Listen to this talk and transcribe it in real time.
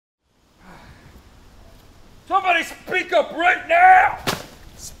Somebody speak up right now!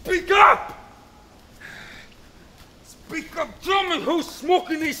 Speak up! Speak up, tell me who's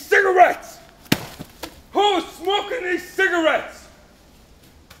smoking these cigarettes! Who's smoking these cigarettes?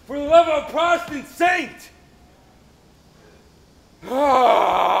 For the love of a Protestant saint!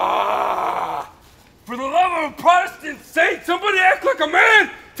 Ah! For the love of a Protestant saint, somebody act like a man!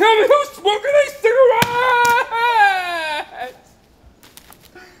 Tell me who's smoking these cigarettes!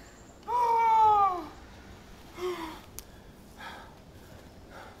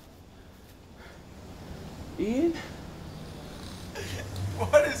 Ian?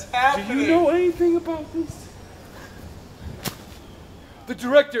 What is happening? Do you know anything about this? The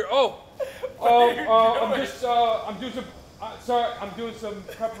director, I'm doing some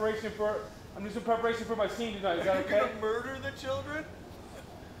preparation for my scene tonight. Is that okay? You're gonna murder the children?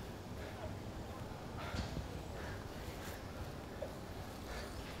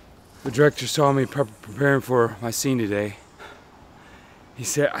 The director saw me preparing for my scene today. He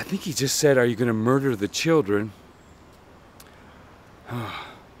said, I think he just said, are you gonna murder the children?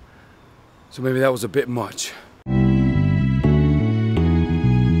 So maybe that was a bit much.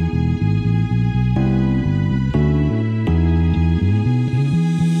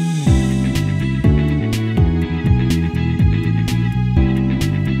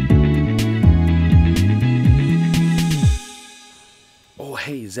 Oh,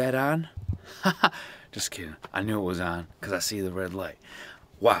 hey, is that on? Just kidding. I knew it was on because I see the red light.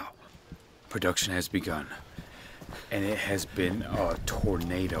 Wow. Production has begun. And it has been a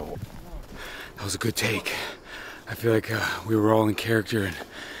tornado. That was a good take. I feel like we were all in character, and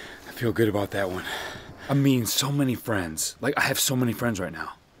I feel good about that one. I mean, so many friends. Like, I have so many friends right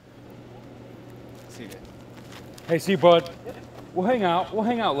now. See you. Hey, see, bud. We'll hang out. We'll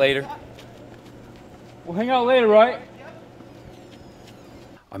hang out later. We'll hang out later, right?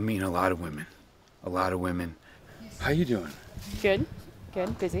 I mean, a lot of women. A lot of women. How you doing? Good.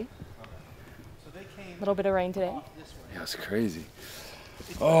 Good. Busy. A little bit of rain today. Yeah, it's crazy.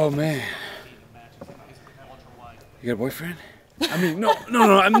 Oh, man. You got a boyfriend? I mean, no,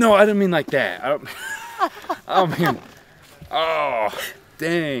 I didn't mean like that. I don't mean, oh,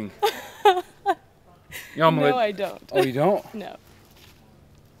 dang. No, I don't. Oh, you don't? No.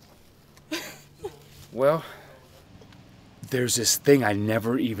 Well, there's this thing I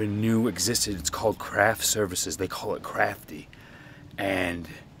never even knew existed. It's called craft services. They call it crafty. And,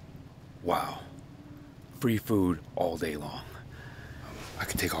 wow. Free food all day long. I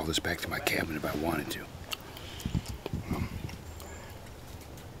could take all this back to my cabin if I wanted to.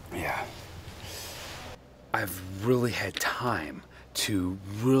 Yeah. I've really had time to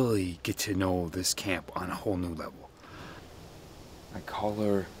really get to know this camp on a whole new level. I call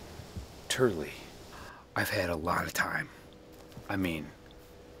her Turley. I've had a lot of time. I mean,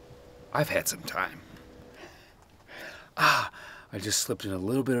 I've had some time. I just slipped in a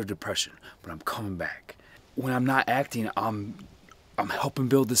little bit of depression, but I'm coming back. When I'm not acting, I'm helping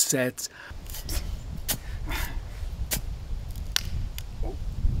build the sets.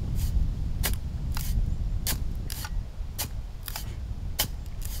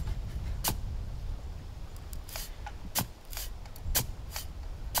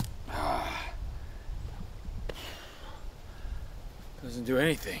 Doesn't do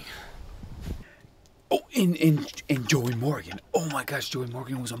anything. Oh, and Joey Morgan. Oh my gosh, Joey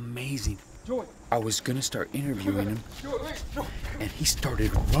Morgan was amazing. Joey. I was gonna start interviewing him, and he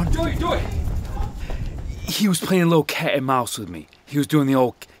started running. Joey. He was playing a little cat and mouse with me. He was doing the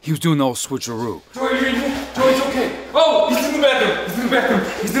old switcheroo. Joey, you're in here? Joey, it's okay. Oh, he's in the bathroom.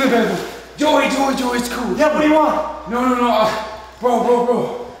 Joey, it's cool. Yeah, what do you want? No.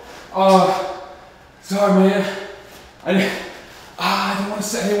 Bro. Sorry, man. I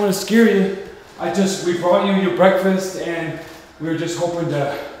didn't want to scare you. We brought you your breakfast, and we were just hoping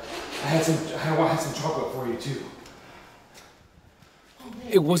to. I had some chocolate for you too.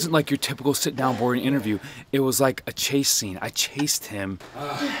 It wasn't like your typical sit-down boring interview. It was like a chase scene. I chased him.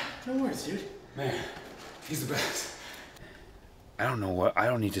 No worries, dude. Man, he's the best. I don't know what. I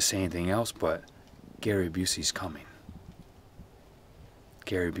don't need to say anything else, but Gary Busey's coming.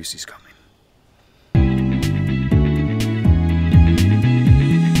 Gary Busey's coming.